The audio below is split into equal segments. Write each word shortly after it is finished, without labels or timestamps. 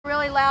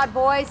really loud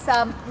voice.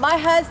 My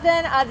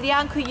husband,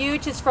 Adrian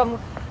cueJustice, is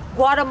from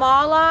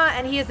Guatemala,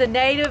 and he is a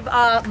native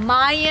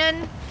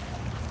Mayan,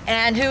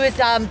 and who is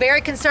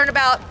very concerned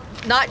about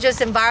not just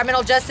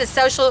environmental justice,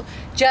 social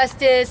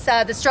justice,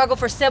 the struggle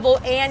for civil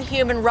and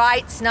human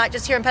rights, not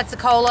just here in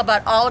Pensacola,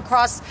 but all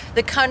across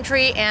the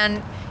country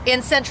and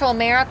in Central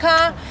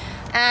America.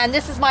 And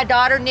this is my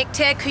daughter,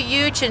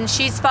 cueJustice, and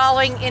she's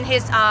following in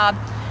his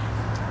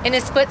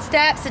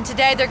footsteps. And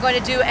today they're going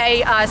to do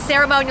a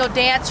ceremonial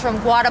dance from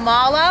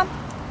Guatemala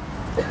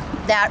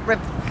that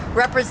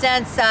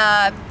represents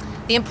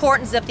the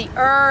importance of the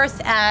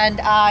earth, and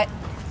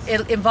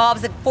it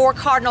involves the 4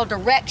 cardinal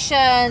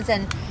directions,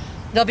 and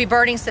they'll be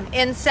burning some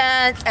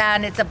incense,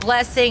 and it's a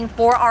blessing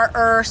for our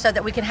earth so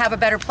that we can have a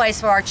better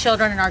place for our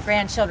children and our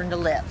grandchildren to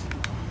live.